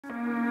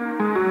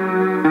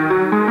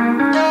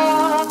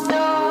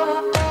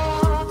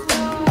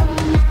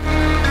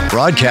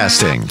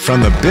Broadcasting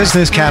from the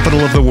business capital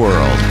of the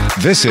world,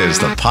 this is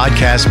the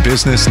Podcast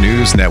Business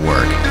News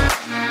Network.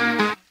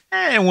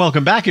 And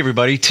welcome back,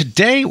 everybody.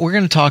 Today, we're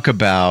going to talk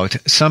about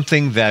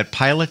something that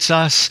pilots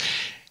us,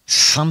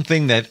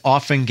 something that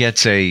often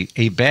gets a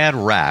bad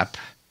rap,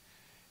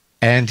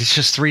 and it's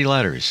just 3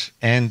 letters,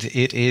 and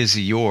it is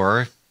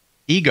your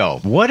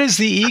ego. What is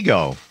the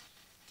ego?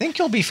 I think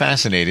you'll be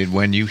fascinated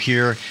when you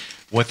hear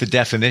what the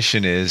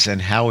definition is and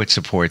how it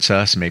supports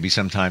us, maybe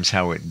sometimes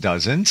how it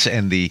doesn't,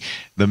 and the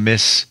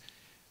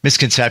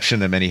misconception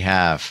that many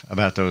have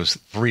about those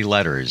 3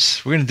 letters.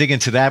 We're going to dig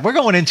into that. We're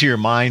going into your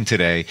mind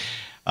today,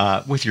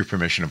 with your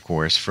permission, of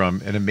course,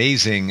 from an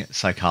amazing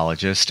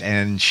psychologist,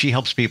 and she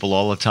helps people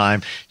all the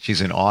time.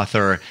 She's an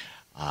author.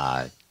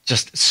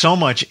 Just so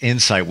much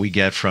insight we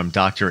get from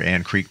Dr.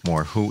 Ann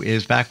Creekmore, who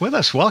is back with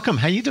us. Welcome.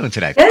 How you doing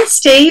today? Good,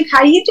 Steve.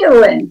 How you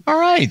doing? All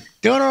right.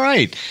 Doing all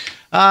right.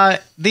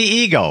 The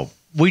ego.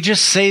 We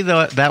just say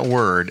that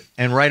word,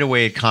 and right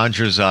away it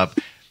conjures up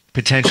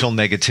potential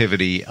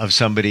negativity of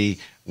somebody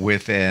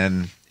with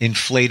an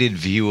inflated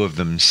view of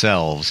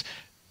themselves,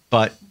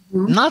 but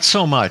not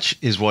so much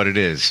is what it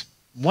is.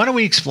 Why don't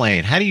we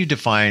explain? How do you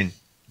define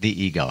the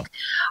ego?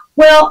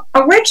 Well,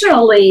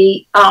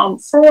 originally,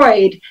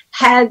 Freud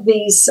had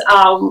these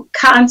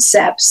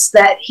concepts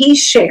that he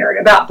shared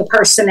about the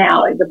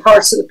personality, the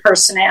parts of the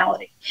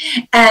personality,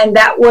 and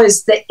that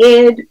was the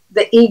id,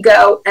 the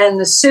ego, and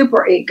the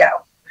superego.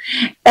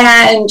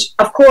 And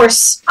of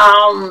course,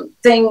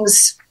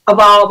 things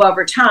evolve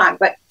over time.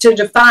 But to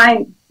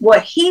define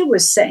what he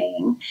was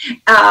saying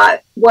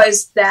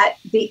was that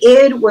the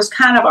id was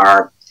kind of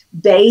our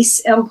base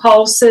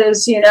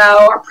impulses,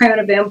 our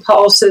primitive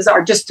impulses,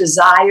 our just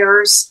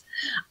desires.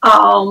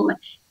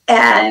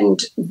 And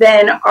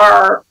then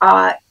our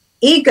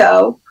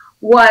ego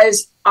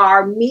was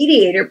our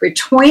mediator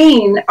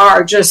between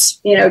our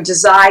just,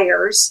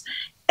 desires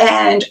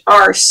and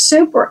our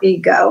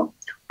superego.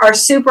 Our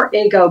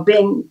superego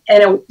being,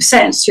 in a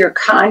sense, your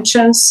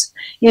conscience,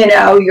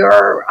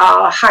 your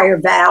higher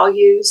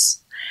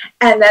values,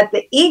 and that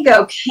the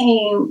ego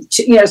came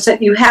to, so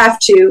you have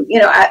to,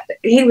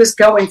 he was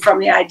going from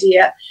the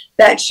idea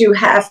that you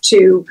have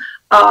to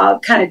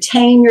kind of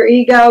tame your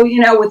ego,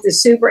 with the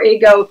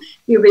superego,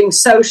 you're being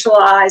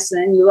socialized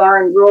and you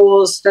learn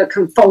rules to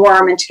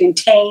conform and to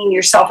contain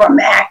yourself from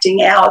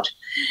acting out.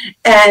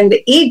 And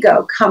the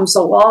ego comes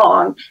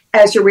along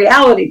as your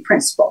reality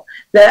principle.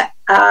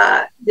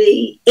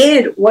 The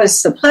id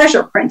was the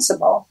pleasure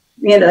principle,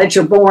 that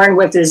you're born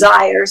with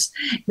desires.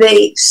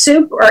 The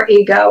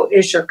superego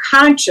is your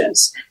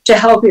conscience to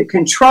help you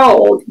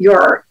control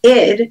your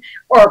id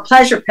or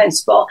pleasure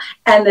principle.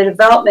 And the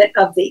development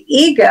of the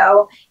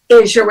ego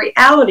is your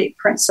reality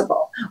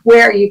principle,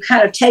 where you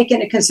kind of take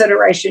into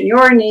consideration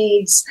your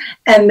needs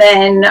and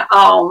then,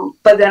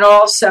 but then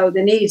also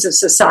the needs of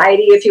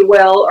society, if you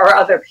will, or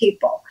other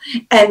people.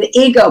 And the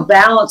ego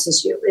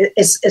balances you,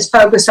 is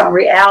focused on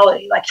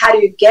reality. Like, how do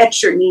you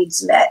get your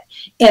needs met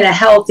in a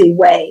healthy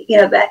way,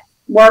 that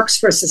works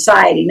for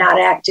society, not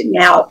acting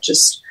out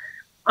just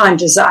on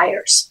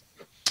desires.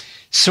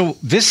 So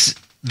this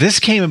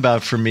came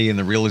about for me in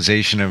the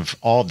realization of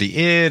all the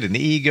id and the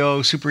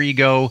ego,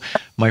 superego.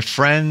 My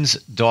friend's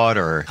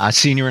daughter, a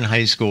senior in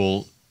high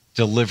school,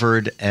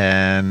 delivered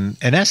an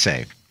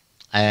essay,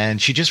 and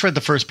she just read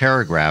the first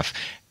paragraph,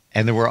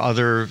 and there were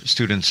other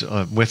students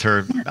with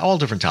her, all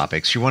different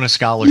topics. She won a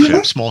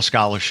scholarship, small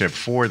scholarship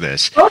for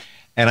this,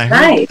 and I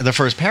heard the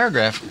first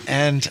paragraph,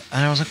 and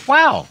I was like,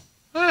 wow,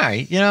 all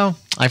right,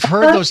 I've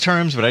heard those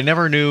terms, but I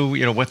never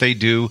knew, what they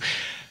do.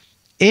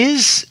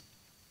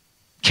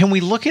 Can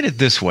we look at it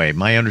this way?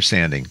 My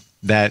understanding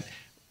that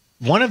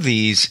one of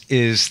these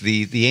is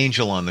the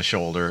angel on the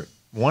shoulder.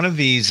 One of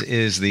these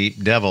is the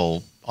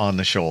devil on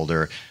the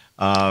shoulder.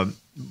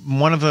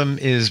 One of them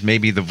is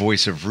maybe the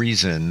voice of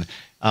reason.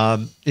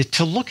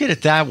 To look at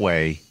it that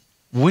way,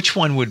 which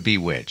one would be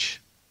which?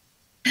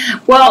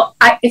 Well,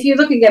 if you're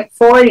looking at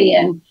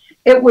Freudian,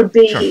 it would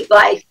be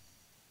like,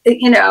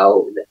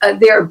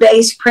 their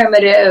base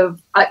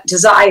primitive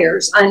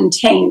desires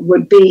untamed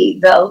would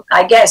be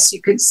I guess you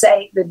could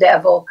say the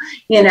devil,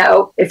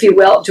 if you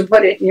will, to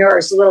put it in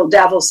yours, a little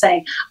devil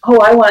saying, oh,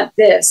 I want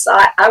this,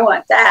 I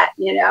want that,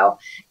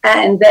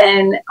 and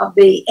then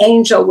the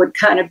angel would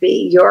kind of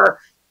be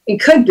it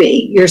could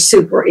be your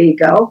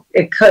superego.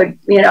 It could,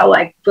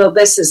 well,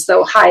 this is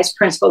the highest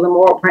principle, the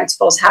moral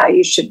principles, how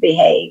you should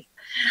behave.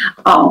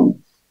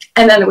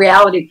 And then the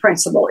reality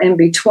principle in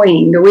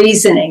between, the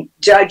reasoning,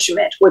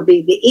 judgment would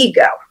be the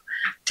ego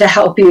to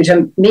help you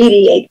to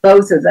mediate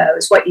both of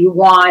those, what you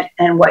want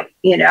and what,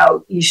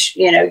 your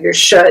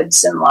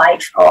shoulds in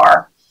life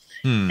are.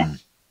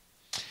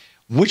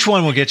 Which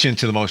one will get you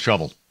into the most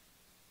trouble?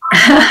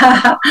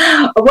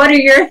 What are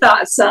your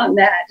thoughts on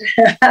that?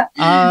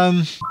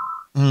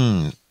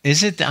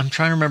 Is it, I'm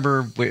trying to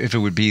remember if it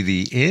would be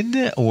the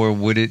id or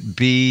would it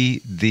be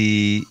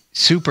the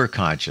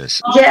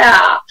superconscious?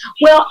 Yeah.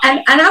 Well,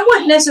 and I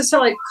wouldn't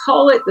necessarily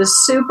call it the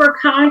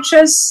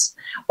superconscious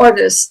or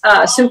the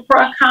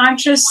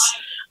supraconscious.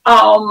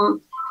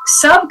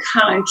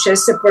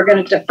 subconscious, if we're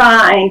going to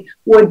define,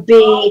 would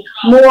be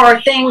more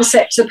things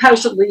that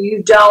supposedly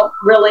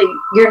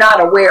you're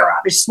not aware of.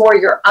 It's more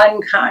your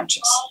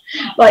unconscious,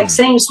 like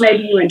things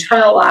maybe you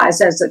internalize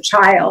as a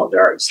child,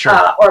 or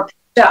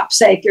picked up.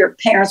 Say if your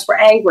parents were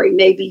angry,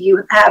 maybe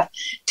you have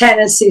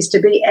tendencies to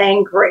be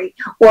angry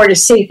or to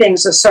see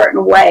things a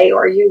certain way,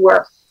 or you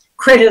were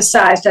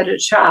criticized as a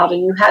child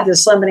and you had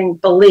this limiting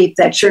belief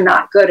that you're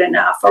not good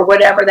enough, or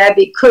whatever that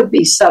could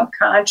be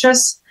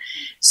subconscious.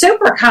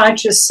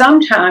 Superconscious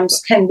sometimes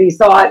can be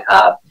thought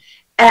of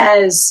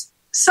as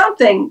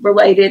something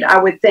related, I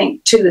would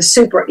think, to the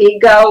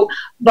superego,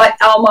 but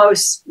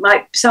almost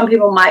some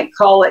people might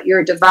call it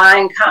your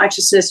divine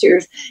consciousness,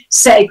 your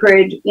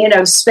sacred,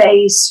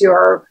 space,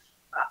 your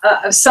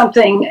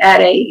something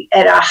at a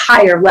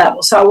higher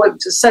level. So I would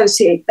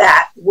associate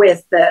that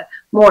with the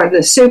more of the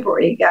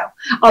superego.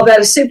 Although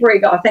the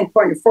superego, I think,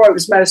 according to Freud,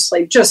 was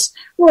mostly just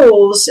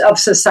rules of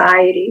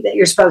society that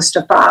you're supposed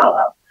to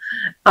follow.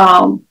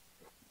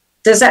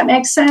 Does that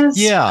make sense?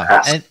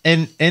 Yeah.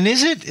 And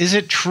is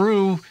it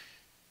true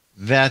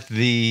that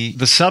the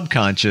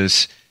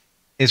subconscious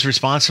is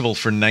responsible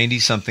for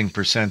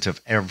 90-something%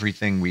 of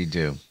everything we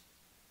do?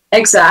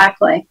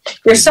 Exactly.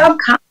 Your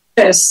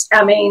subconscious,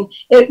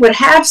 it would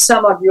have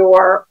some of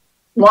your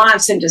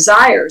wants and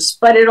desires,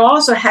 but it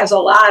also has a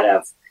lot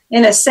of,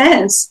 in a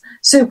sense,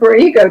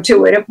 superego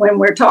to it when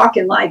we're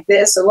talking like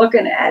this or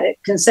looking at it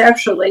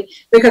conceptually,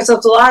 because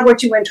it's a lot of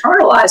what you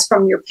internalize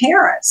from your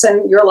parents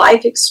and your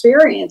life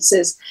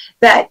experiences,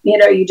 that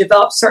you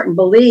develop certain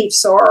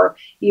beliefs, or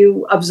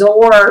you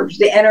absorb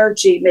the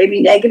energy,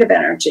 maybe negative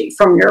energy,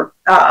 from your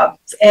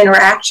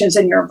interactions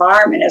in your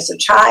environment as a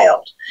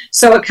child.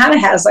 So it kind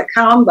of has a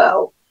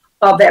combo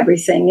of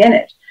everything in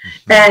it.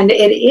 Mm-hmm. And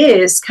it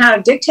is kind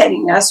of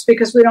dictating us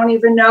because we don't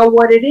even know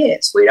what it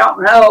is. We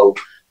don't know.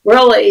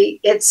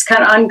 Really, it's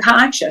kind of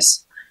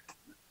unconscious,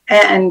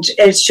 and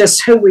it's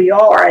just who we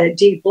are at a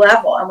deep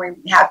level, and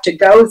we have to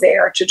go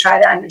there to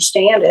try to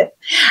understand it.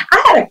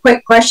 I had a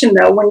quick question,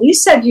 though. When you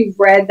said you've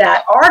read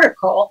that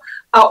article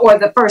or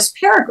the first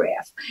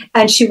paragraph,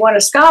 and she won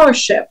a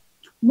scholarship,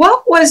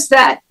 what was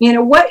that?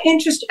 What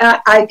interest?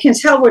 I can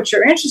tell what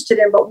you're interested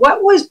in, but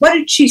what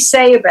did she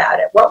say about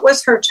it? What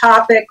was her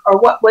topic, or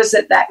what was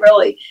it that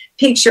really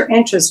piques your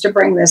interest to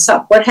bring this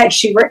up? What had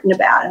she written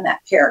about in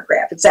that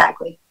paragraph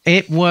exactly?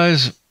 It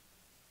was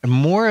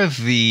more of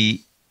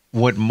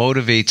what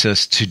motivates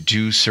us to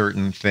do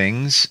certain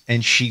things.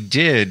 And she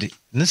did,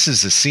 and this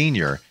is a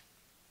senior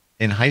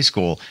in high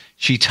school,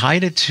 she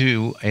tied it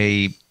to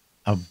a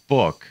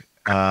book,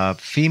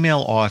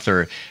 female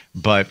author,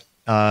 but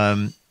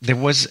there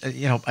was,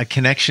 a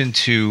connection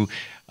to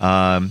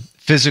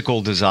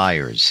physical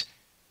desires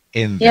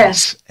in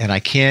this.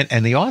 Yes.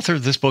 And the author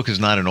of this book is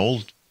not an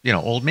old,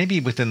 maybe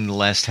within the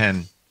last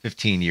 10,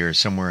 15 years,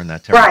 somewhere in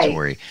that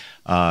territory.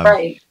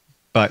 Right.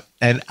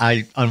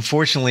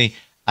 Unfortunately,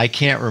 I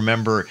can't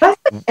remember.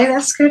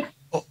 That's good.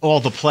 All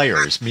the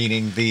players,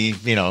 meaning the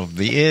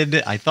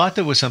id. I thought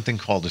there was something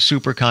called the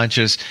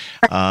superconscious,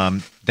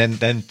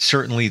 then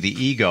certainly the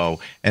ego,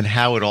 and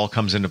how it all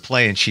comes into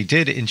play. And she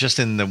did,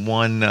 in the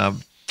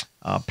one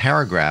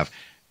paragraph,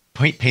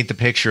 paint the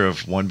picture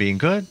of one being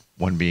good,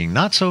 one being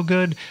not so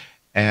good,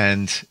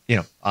 and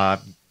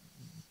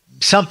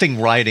something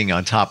writing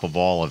on top of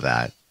all of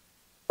that.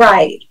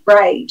 Right.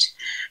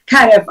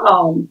 Kind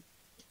of,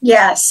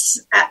 yes.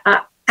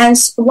 And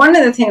one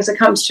of the things that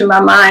comes to my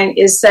mind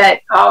is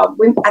that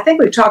I think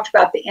we've talked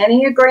about the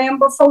Enneagram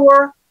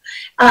before.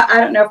 I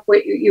don't know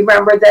if you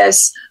remember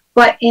this,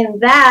 but in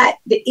that,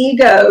 the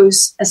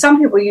egos, and some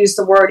people use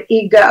the word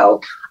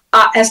ego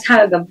as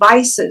kind of the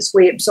vices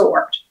we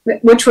absorbed,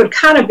 which would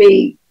kind of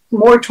be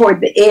more toward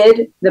the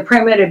id, the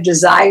primitive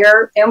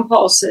desire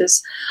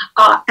impulses,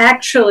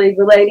 actually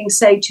relating,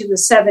 say, to the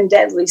 7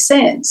 deadly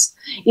sins.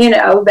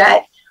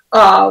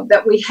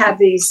 That we have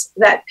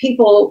that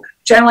people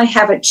generally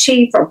have a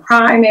chief or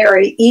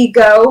primary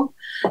ego,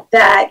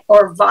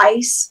 or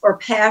vice or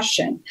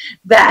passion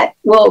that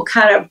will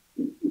kind of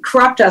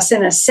corrupt us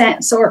in a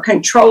sense, or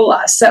control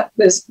us, that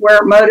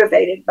we're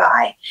motivated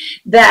by,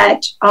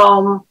 that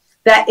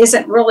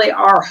isn't really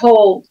our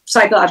whole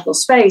psychological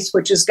space,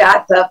 which has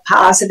got the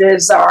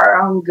positives, our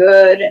own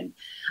good, and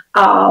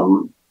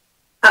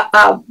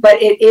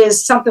but it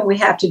is something we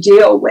have to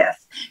deal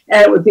with.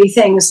 And it would be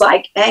things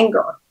like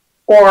anger,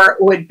 or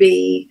it would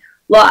be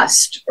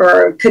lust,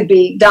 or it could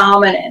be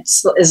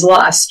dominance. Is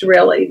lust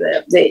really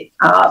the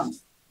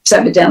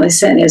 7 deadly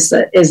sin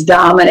is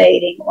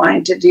dominating,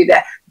 wanting to do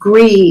that.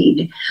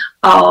 Greed,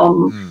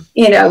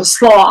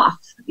 sloth,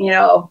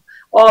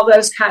 all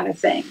those kind of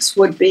things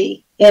would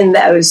be in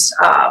those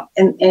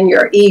in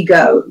your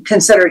ego,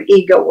 considered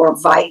ego or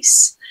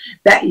vice,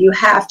 that you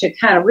have to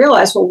kind of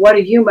realize, well, what are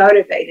you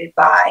motivated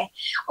by?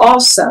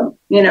 Also,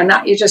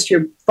 not just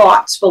your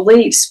thoughts,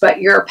 beliefs,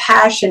 but your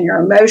passion, your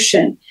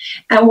emotion,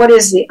 and what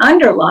is the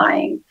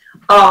underlying,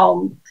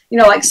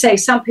 like say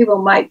some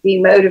people might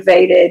be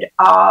motivated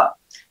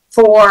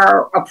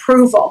for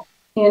approval,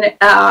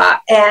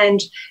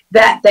 and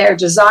that their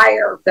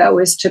desire, though,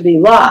 is to be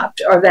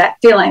loved, or that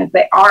feeling that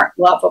they aren't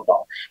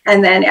lovable.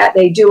 And then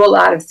they do a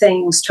lot of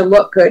things to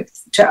look good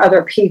to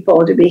other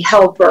people, to be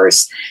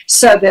helpers,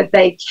 so that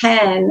they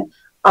can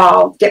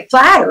get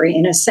flattery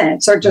in a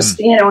sense, or just,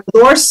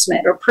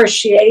 endorsement or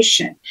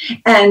appreciation.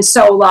 And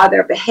so a lot of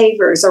their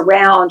behaviors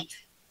around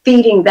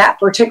feeding that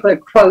particular,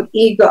 quote,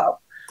 ego.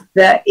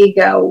 The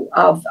ego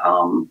of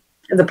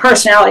the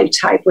personality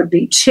type would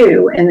be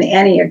 2 in the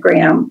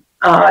Enneagram,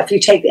 if you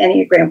take the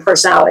Enneagram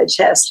personality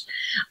test.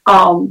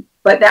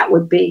 But that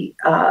would be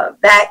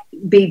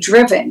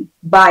driven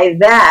by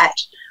that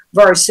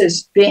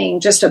versus being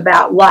just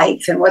about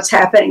life and what's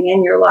happening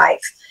in your life.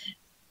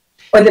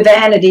 Or the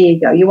vanity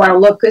ego. You want to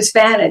look as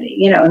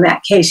vanity. In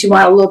that case, you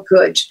want to look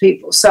good to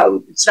people.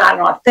 So it's not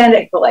an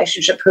authentic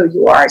relationship who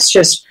you are. It's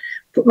just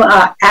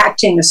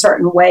acting a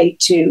certain way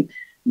to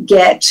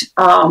get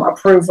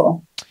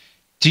approval.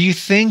 Do you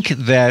think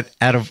that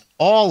out of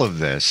all of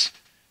this,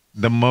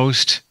 the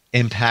most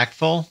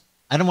impactful,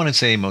 I don't want to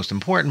say most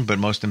important, but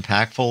most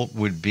impactful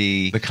would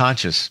be the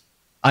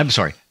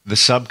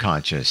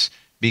subconscious,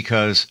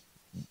 because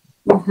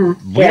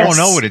we don't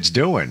know what it's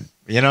doing.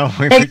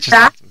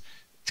 Exactly.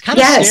 It's kind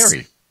of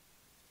scary.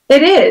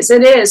 It is,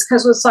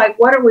 because it's like,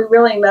 what are we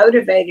really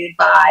motivated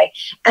by?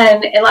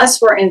 And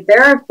unless we're in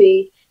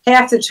therapy,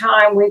 half the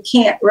time we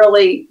can't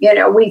really,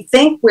 we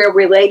think we're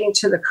relating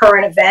to the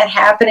current event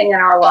happening in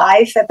our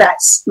life at that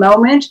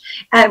moment.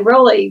 And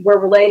really, we're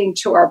relating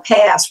to our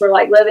past. We're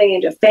like living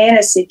into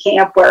fantasy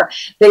camp where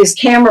these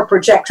camera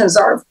projections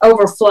are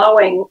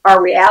overflowing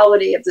our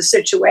reality of the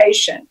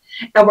situation.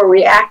 And we're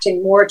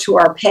reacting more to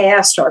our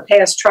past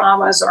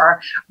traumas,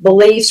 our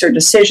beliefs or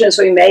decisions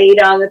we made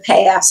on the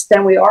past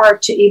than we are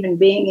to even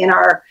being in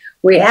our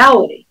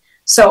reality.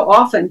 So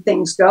often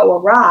things go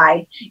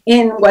awry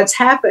in what's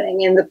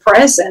happening in the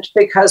present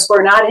because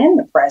we're not in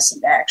the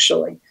present,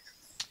 actually.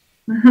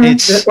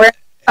 We're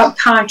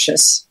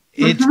subconscious.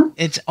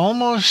 It's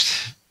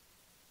almost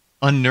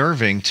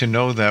unnerving to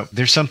know that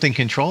there's something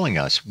controlling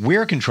us.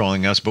 We're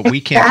controlling us, but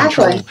we can't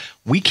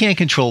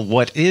control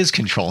what is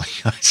controlling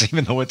us,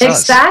 even though it's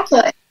us.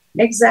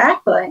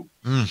 Exactly.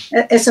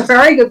 It's a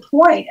very good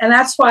point. And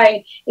that's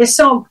why it's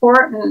so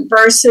important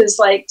versus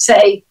like,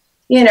 say,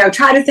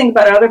 try to think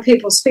about other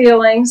people's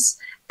feelings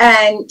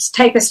and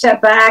take a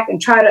step back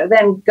and try to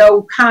then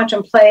go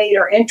contemplate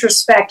or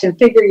introspect and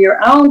figure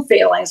your own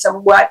feelings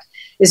and what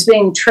is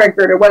being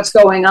triggered or what's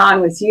going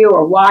on with you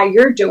or why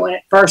you're doing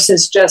it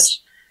versus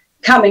just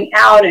coming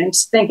out and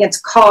think it's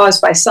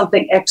caused by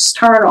something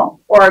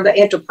external or the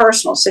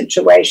interpersonal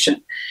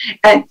situation,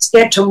 and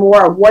get to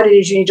more of what it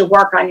is you need to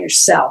work on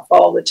yourself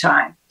all the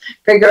time.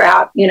 Figure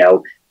out,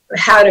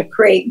 how to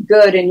create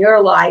good in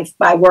your life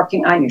by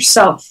working on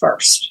yourself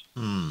first.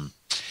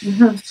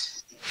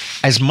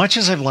 As much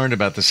as I've learned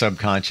about the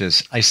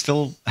subconscious, I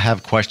still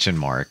have question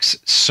marks.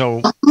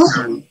 So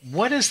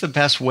what is the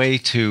best way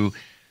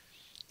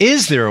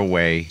is there a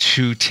way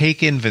to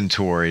take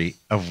inventory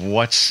of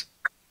what's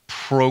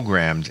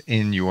programmed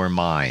in your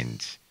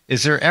mind?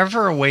 Is there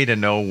ever a way to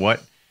know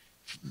what,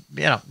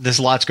 there's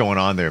lots going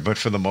on there, but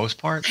for the most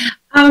part?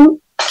 Can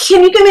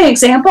you give me an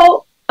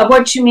example of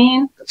what you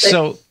mean?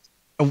 So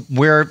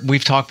where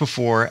we've talked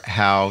before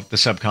how the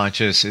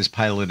subconscious is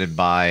piloted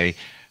by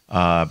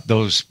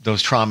those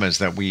traumas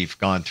that we've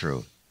gone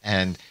through.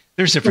 And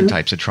there's different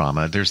types of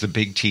trauma. There's the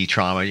big T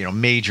trauma,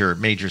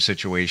 major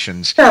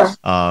situations. Sure.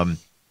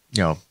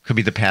 Could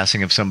be the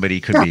passing of somebody,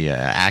 could be an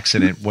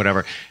accident,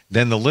 whatever.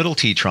 Then the little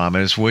T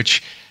traumas,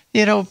 which,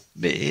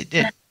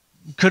 it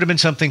could have been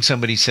something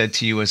somebody said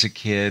to you as a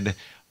kid,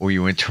 or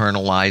you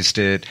internalized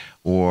it,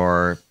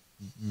 or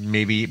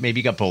maybe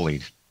you got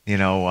bullied,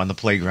 on the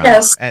playground.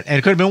 Yes. And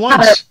it could have been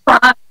once.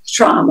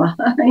 Trauma,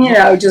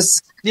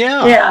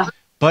 Yeah.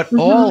 But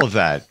all of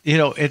that,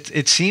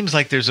 it seems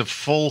like there's a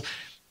full,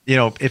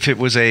 if it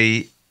was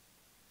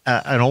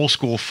an old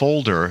school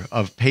folder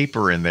of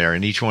paper in there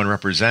and each one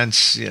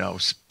represents,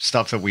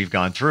 stuff that we've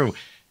gone through,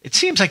 it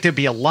seems like there'd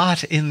be a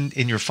lot in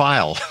your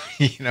file,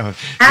 your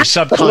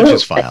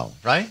subconscious file,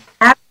 right?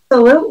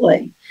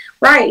 Absolutely.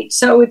 Right.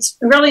 So it's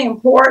really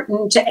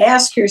important to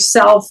ask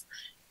yourself,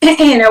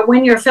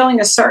 when you're feeling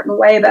a certain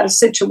way about a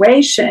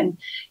situation,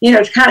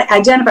 to kind of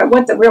identify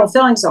what the real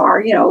feelings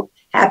are,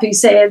 happy,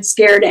 sad,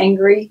 scared,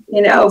 angry,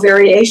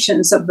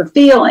 variations of the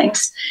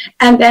feelings.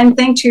 And then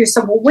think to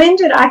yourself, well, when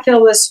did I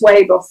feel this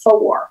way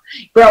before?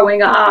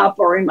 Growing up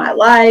or in my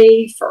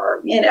life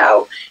or,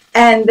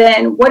 and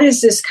then what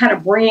is this kind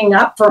of bringing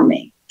up for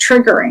me,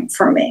 triggering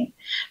for me,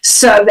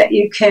 so that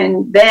you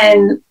can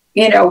then,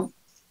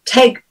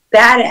 take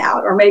that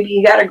out, or maybe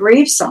you got to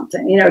grieve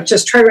something,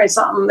 just triggering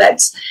something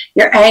that's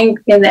you're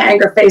in the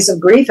anger phase of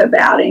grief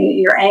about, and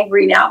you're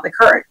angry now at the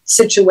current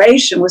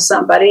situation with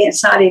somebody.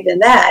 It's not even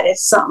that;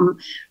 it's something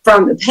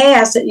from the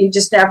past that you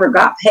just never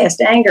got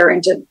past anger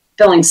into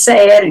feeling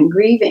sad and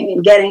grieving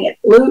and getting it,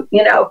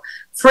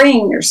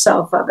 freeing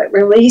yourself of it,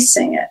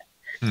 releasing it.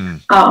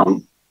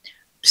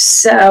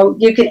 So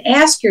you can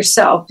ask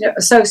yourself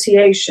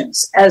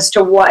associations as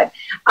to what.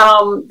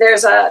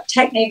 There's a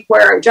technique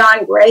where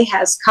John Gray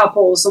has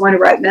couples, the one who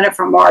wrote Minute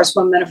from Mars,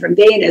 1 Minute from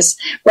Venus,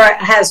 where it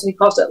has, he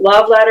calls it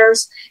love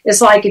letters.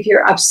 It's like if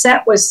you're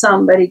upset with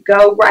somebody,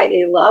 go write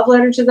a love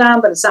letter to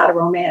them, but it's not a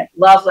romantic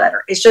love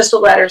letter. It's just a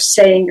letter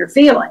saying your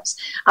feelings.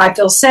 I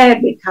feel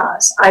sad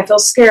because, I feel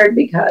scared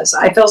because,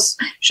 I feel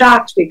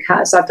shocked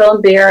because, I feel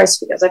embarrassed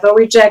because, I feel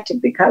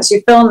rejected because.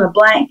 You fill in the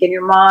blank in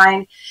your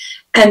mind.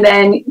 And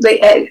then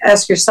they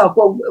ask yourself,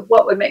 well,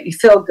 what would make me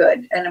feel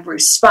good? And a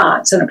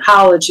response, an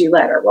apology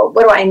letter. Well,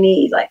 what do I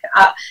need? Like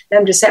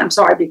them to say, I'm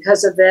sorry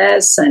because of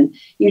this, and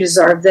you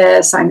deserve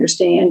this, I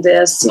understand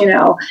this,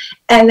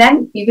 And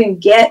then you can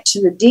get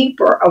to the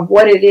deeper of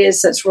what it is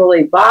that's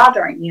really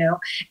bothering you.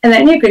 And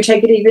then you can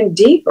take it even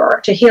deeper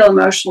to heal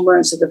emotional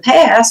wounds of the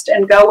past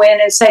and go in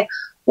and say,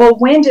 well,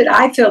 when did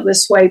I feel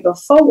this way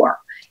before?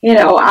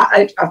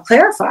 I've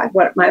clarified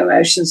what my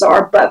emotions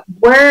are, but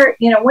when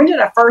did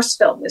I first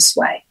feel this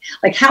way?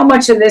 Like how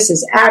much of this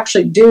is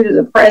actually due to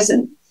the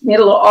present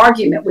little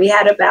argument we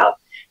had about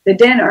the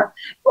dinner,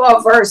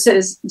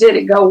 versus did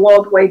it go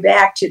all the way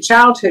back to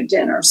childhood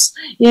dinners,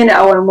 and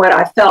what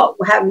I felt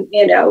having,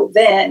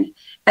 then,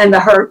 and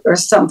the hurt or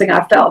something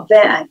I felt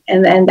then.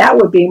 And then that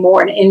would be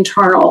more an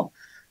internal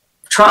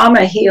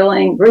trauma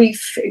healing,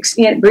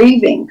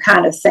 grieving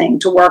kind of thing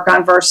to work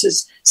on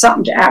versus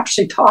something to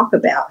actually talk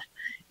about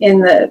in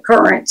the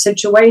current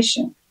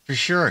situation. For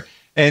sure.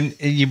 And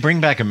you bring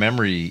back a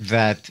memory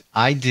that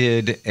I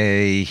did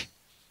a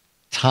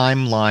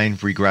timeline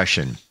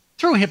regression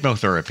through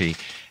hypnotherapy.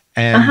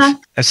 And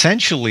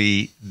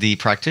essentially the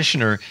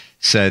practitioner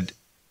said,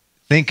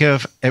 think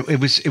of, it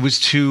was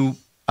to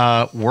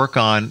work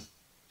on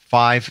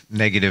 5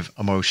 negative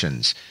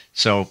emotions.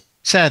 So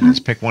sadness,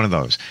 pick one of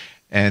those.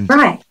 And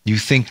you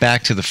think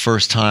back to the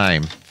first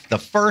time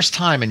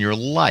in your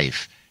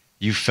life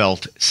you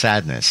felt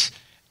sadness.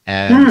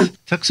 And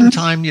took some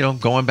time,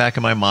 going back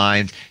in my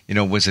mind,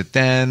 was it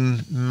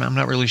then? I'm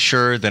not really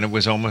sure. Then it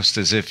was almost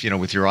as if,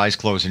 with your eyes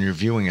closed and you're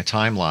viewing a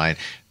timeline,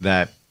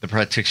 that the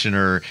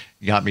practitioner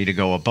got me to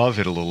go above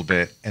it a little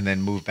bit and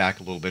then move back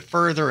a little bit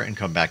further and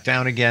come back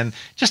down again,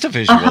 just a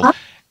visual.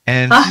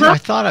 And I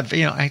thought,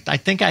 I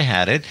think I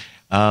had it.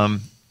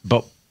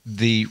 But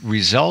the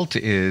result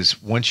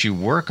is once you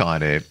work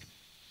on it,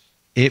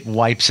 it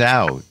wipes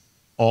out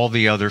all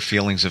the other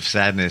feelings of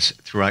sadness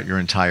throughout your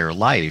entire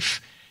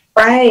life.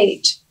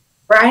 Right.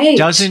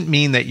 Doesn't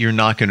mean that you're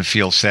not going to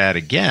feel sad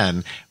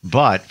again,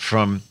 but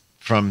from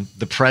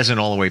the present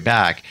all the way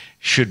back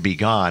should be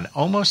gone,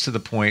 almost to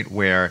the point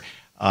where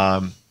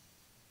my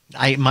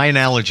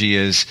analogy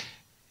is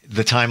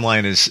the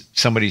timeline is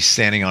somebody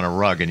standing on a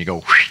rug and you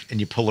go and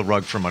you pull a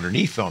rug from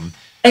underneath them.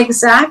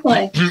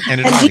 Exactly.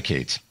 And it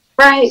indicates.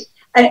 Right.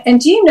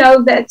 And do you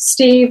know that,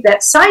 Steve,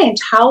 that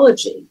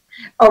Scientology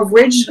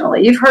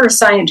originally, you've heard of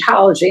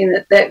Scientology,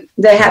 and that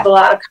they have a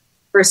lot of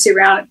controversy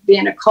around it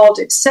being a cult,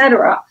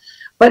 etc.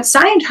 But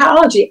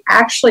Scientology,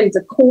 actually,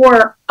 the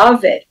core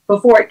of it,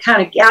 before it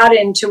kind of got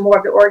into more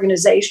of the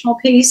organizational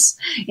piece,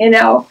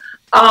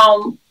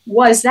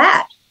 was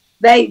that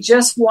they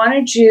just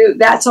wanted you.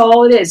 That's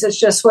all it is. It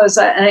just was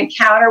an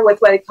encounter with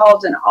what they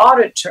called an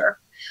auditor,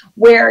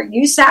 where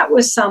you sat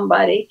with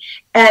somebody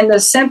and the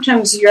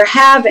symptoms you're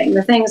having,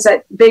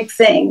 big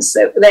things,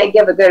 that they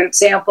give a good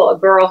example, a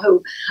girl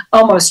who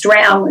almost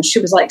drowned when she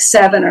was like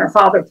 7 and her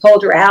father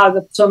pulled her out of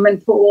the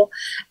swimming pool.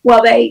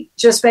 Well, they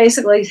just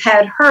basically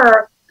had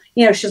her,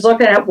 she's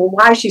looking at, well,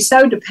 why is she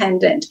so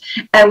dependent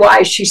and why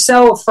is she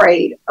so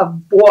afraid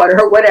of water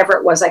or whatever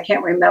it was, I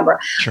can't remember.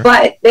 Sure.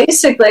 But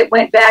basically it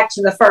went back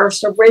to the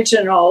first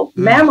original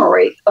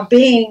memory of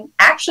being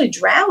actually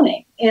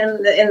drowning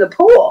in the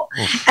pool.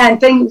 Oof. And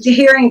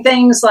hearing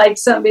things like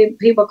some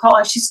people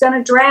calling, she's going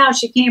to drown,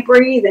 she can't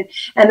breathe,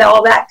 and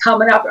all that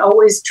coming up,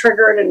 always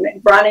triggered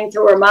and running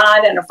through her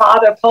mind, and her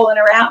father pulling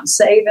her out and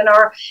saving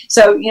her.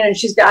 So,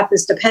 she's got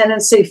this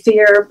dependency,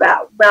 fear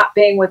about not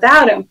being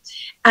without him.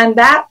 And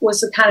that was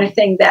the kind of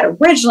thing that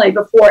originally,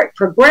 before it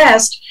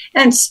progressed,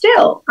 and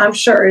still, I'm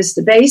sure, is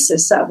the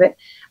basis of it,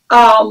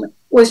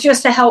 was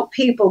just to help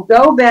people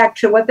go back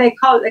to what they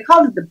called it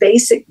the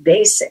basic,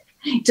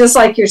 just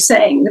like you're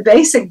saying, the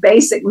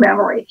basic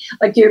memory.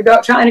 Like you're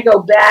trying to go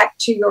back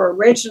to your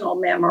original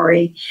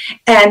memory.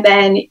 And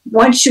then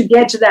once you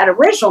get to that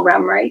original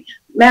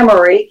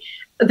memory,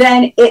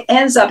 then it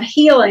ends up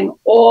healing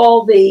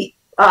all the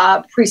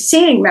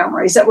preceding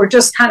memories that were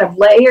just kind of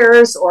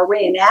layers or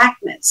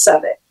reenactments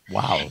of it.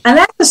 Wow. And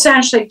that's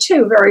essentially,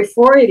 too, very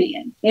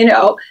Freudian.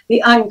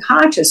 The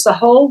unconscious, the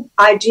whole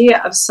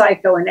idea of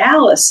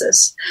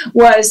psychoanalysis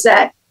was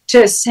that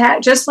just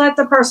let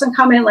the person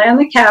come in, lay on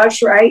the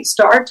couch, right?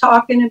 Start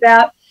talking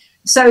about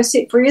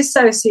free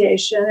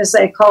association, as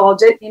they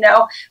called it,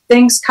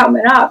 things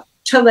coming up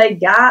till they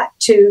got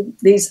to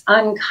these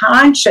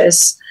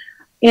unconscious,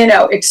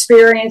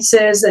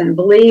 experiences and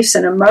beliefs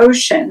and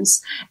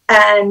emotions,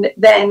 and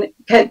then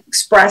could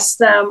express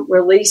them,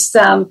 release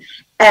them,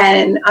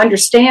 and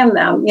understand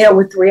them,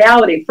 with the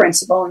reality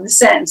principle in the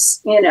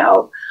sense,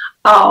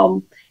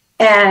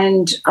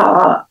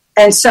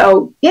 And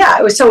so,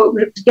 it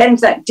would get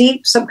into that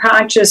deep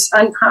subconscious,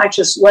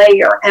 unconscious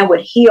layer and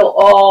would heal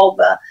all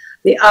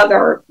the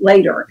other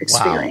later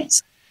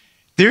experience. Wow.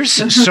 There's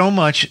so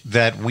much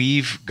that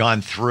we've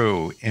gone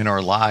through in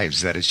our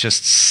lives that is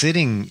just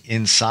sitting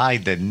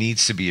inside that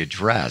needs to be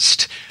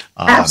addressed.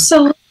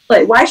 Absolutely.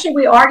 Why should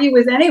we argue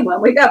with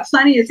anyone? We got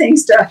plenty of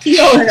things to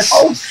heal and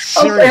hope.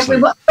 If we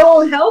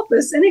won't help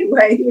us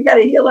anyway, we got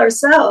to heal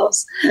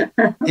ourselves.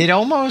 It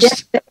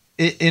almost,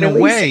 in a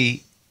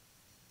way,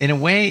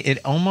 it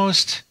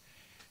almost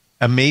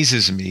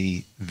amazes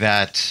me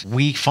that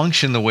we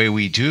function the way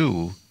we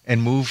do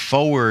and move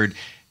forward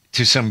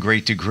to some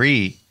great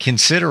degree,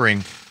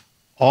 considering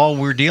all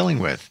we're dealing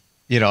with,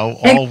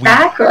 all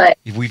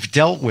we've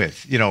dealt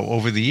with,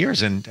 over the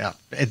years. And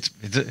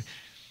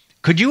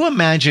could you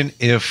imagine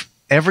if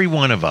every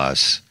one of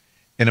us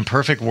in a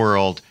perfect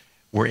world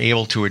were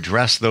able to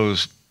address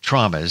those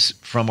traumas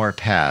from our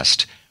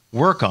past,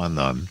 work on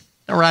them,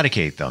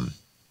 eradicate them,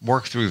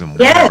 work through them,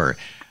 whatever,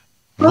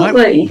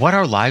 what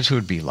our lives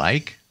would be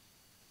like?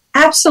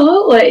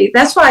 Absolutely.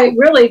 That's why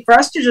really for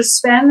us to just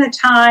spend the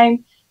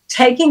time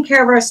taking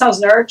care of ourselves,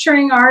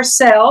 nurturing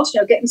ourselves,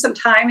 getting some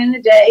time in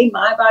the day,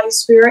 mind, body,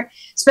 spirit,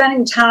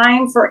 spending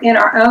time in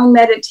our own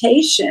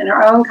meditation,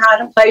 our own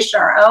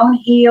contemplation, our own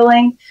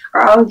healing,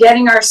 our own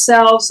getting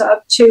ourselves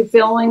up to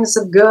feelings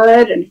of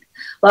good and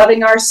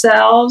loving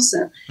ourselves.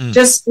 And we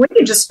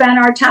could just spend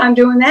our time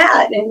doing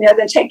that and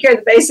then take care of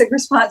the basic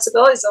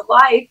responsibilities of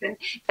life and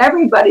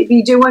everybody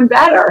be doing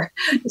better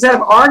instead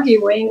of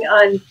arguing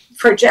on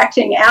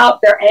projecting out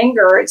their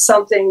anger at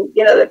something,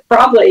 that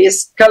probably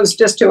goes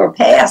just to a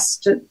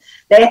past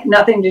they had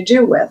nothing to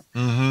do with.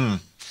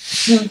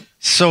 Mm-hmm.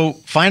 So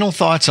final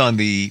thoughts on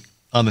the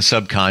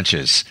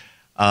subconscious.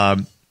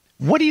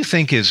 What do you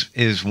think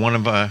is one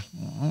of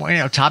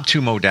top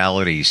two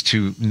modalities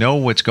to know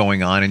what's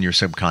going on in your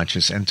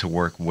subconscious and to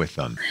work with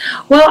them?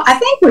 Well, I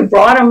think we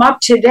brought them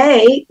up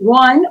today.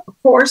 One, of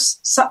course,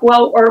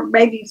 or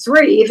maybe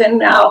three even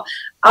now,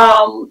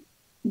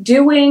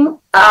 doing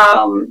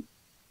our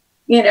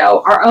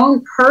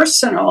own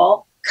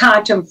personal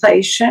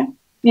contemplation,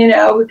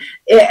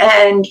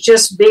 and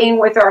just being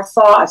with our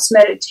thoughts,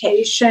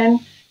 meditation,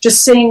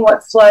 just seeing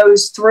what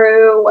flows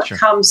through, what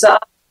comes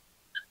up,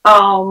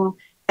 and,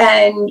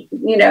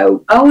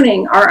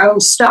 owning our own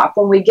stuff.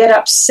 When we get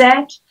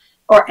upset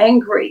or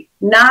angry,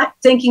 not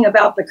thinking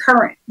about the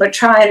current, but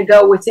trying to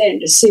go within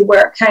to see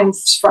where it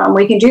comes from.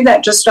 We can do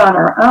that just on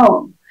our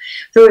own,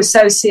 through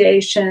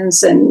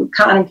associations and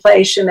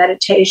contemplation,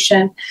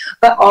 meditation,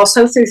 but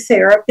also through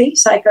therapy,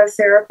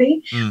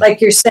 psychotherapy,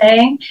 like you're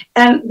saying,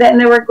 and then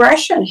the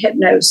regression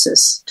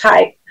hypnosis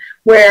type,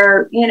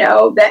 where,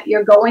 that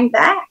you're going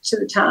back to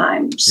the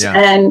times. Yeah.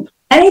 And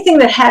anything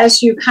that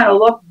has you kind of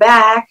look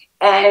back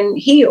and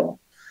heal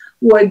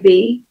would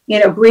be,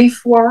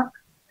 grief work.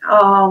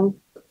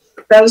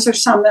 Those are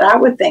some that I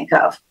would think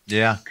of.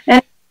 Yeah.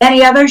 And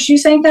any others you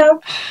think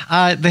of?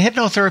 The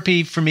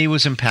hypnotherapy for me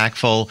was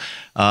impactful.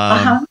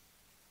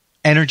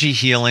 Energy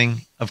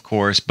healing, of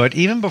course. But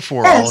even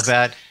before all of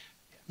that,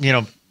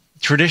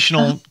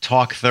 traditional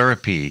talk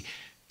therapy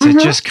to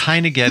just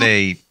kind of get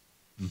a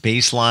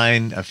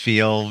baseline, a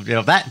feel,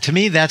 that to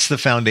me, that's the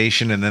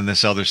foundation. And then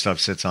this other stuff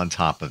sits on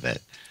top of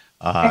it.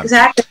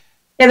 Exactly.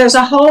 Yeah, there's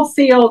a whole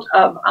field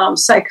of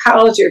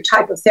psychology or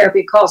type of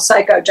therapy called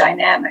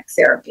psychodynamic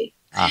therapy.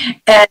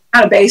 And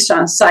kind of based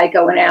on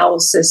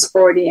psychoanalysis,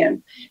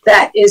 Freudian,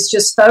 that is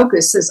just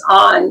focuses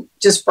on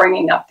just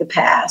bringing up the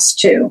past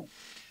too.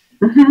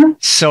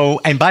 So,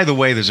 and by the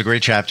way, there's a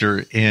great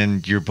chapter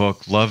in your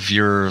book, Love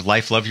Your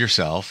Life, Love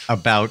Yourself,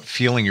 about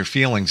feeling your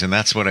feelings. And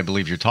that's what I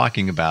believe you're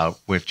talking about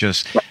with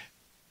just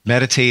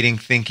meditating,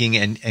 thinking,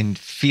 and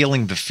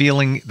feeling the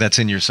feeling that's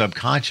in your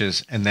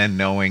subconscious, and then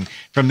knowing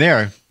from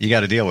there, you got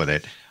to deal with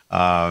it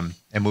and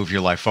move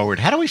your life forward.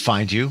 How do we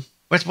find you?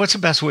 What's the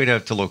best way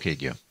to locate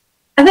you?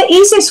 And the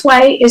easiest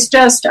way is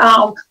just,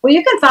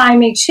 you can find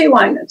me too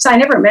so I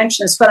never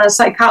mentioned this, but on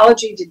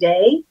Psychology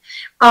Today,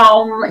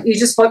 you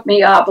just look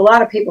me up. A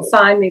lot of people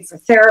find me for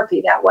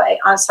therapy that way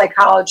on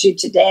Psychology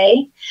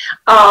Today.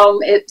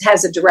 It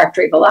has a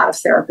directory of a lot of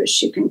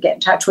therapists you can get in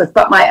touch with.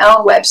 But my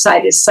own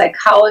website is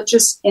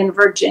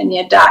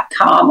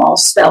psychologistinvirginia.com, all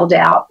spelled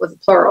out with a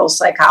plural,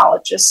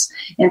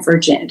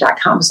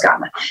 psychologistinvirginia.com. It's got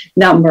my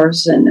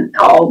numbers and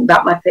all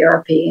about my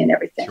therapy and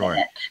everything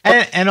in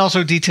it. And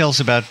also details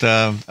about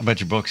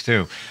your books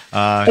too.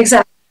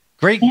 Exactly.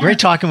 Great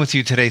talking with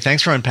you today.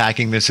 Little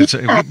unpacking this. It's a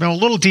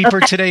little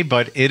deeper today,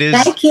 but it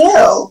is. Thank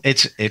you.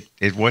 It's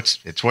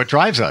what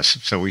drives us.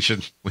 So we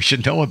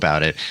should know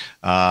about it.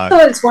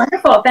 It's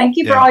wonderful. Thank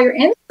you for all your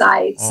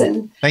insights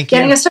and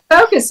getting us to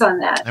focus on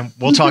that. And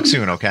we'll talk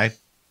soon. Okay.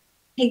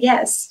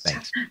 Yes.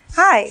 Thanks.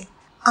 Hi,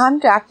 I'm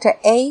Dr.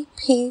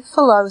 A.P.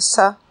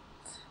 Filosa.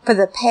 For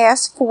the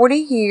past 40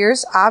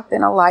 years, I've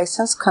been a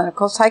licensed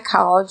clinical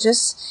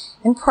psychologist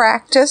in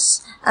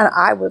practice, and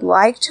I would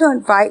like to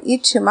invite you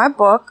to my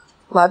book,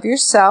 Love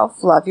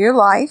Yourself, Love Your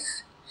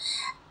Life.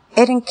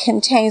 It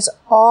contains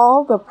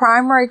all the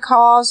primary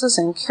causes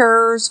and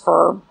cures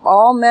for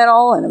all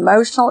mental and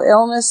emotional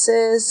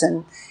illnesses,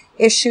 and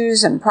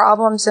issues and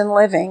problems in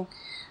living.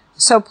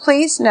 So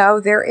please know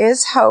there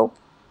is hope.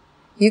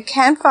 You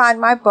can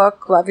find my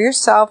book, Love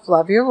Yourself,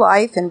 Love Your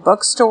Life, in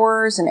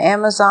bookstores and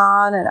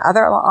Amazon and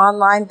other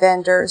online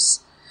vendors.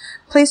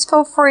 Please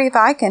feel free, if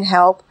I can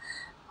help,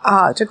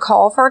 to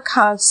call for a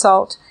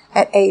consult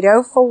at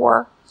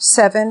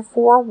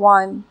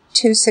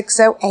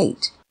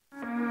 804-741-2608.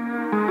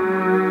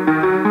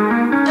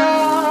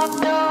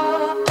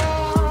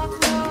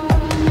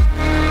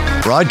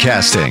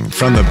 Broadcasting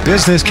from the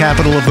business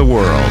capital of the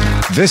world,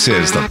 this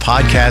is the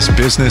Podcast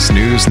Business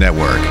News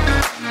Network.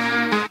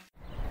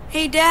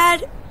 Hey,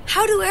 Dad,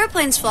 how do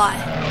airplanes fly?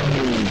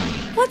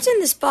 What's in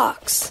this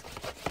box?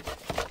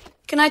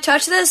 Can I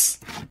touch this?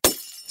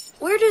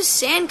 Where does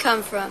sand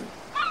come from?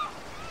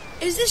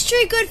 Is this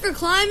tree good for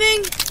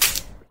climbing?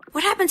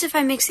 What happens if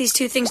I mix these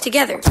two things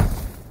together?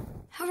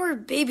 How are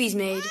babies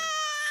made?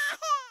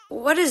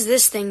 What does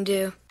this thing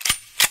do?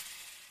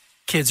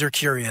 Kids are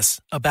curious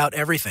about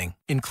everything,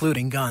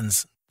 including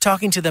guns.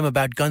 Talking to them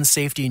about gun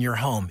safety in your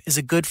home is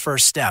a good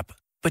first step,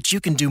 but you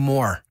can do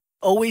more.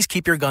 Always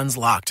keep your guns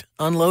locked,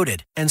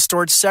 unloaded, and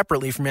stored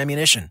separately from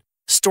ammunition.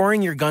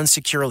 Storing your guns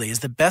securely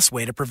is the best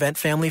way to prevent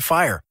family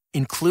fire,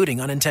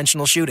 including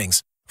unintentional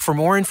shootings. For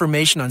more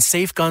information on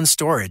safe gun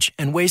storage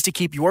and ways to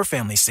keep your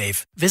family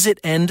safe, visit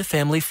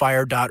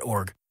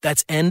endfamilyfire.org.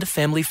 That's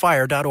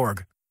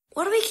endfamilyfire.org.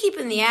 What do we keep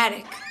in the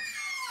attic?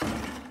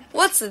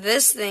 What's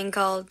this thing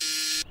called?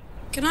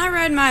 Can I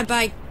ride my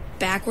bike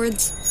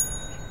backwards?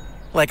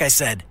 Like I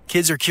said,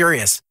 kids are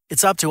curious.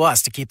 It's up to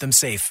us to keep them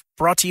safe.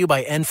 Brought to you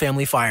by End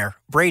Family Fire,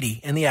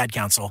 Brady, and the Ad Council.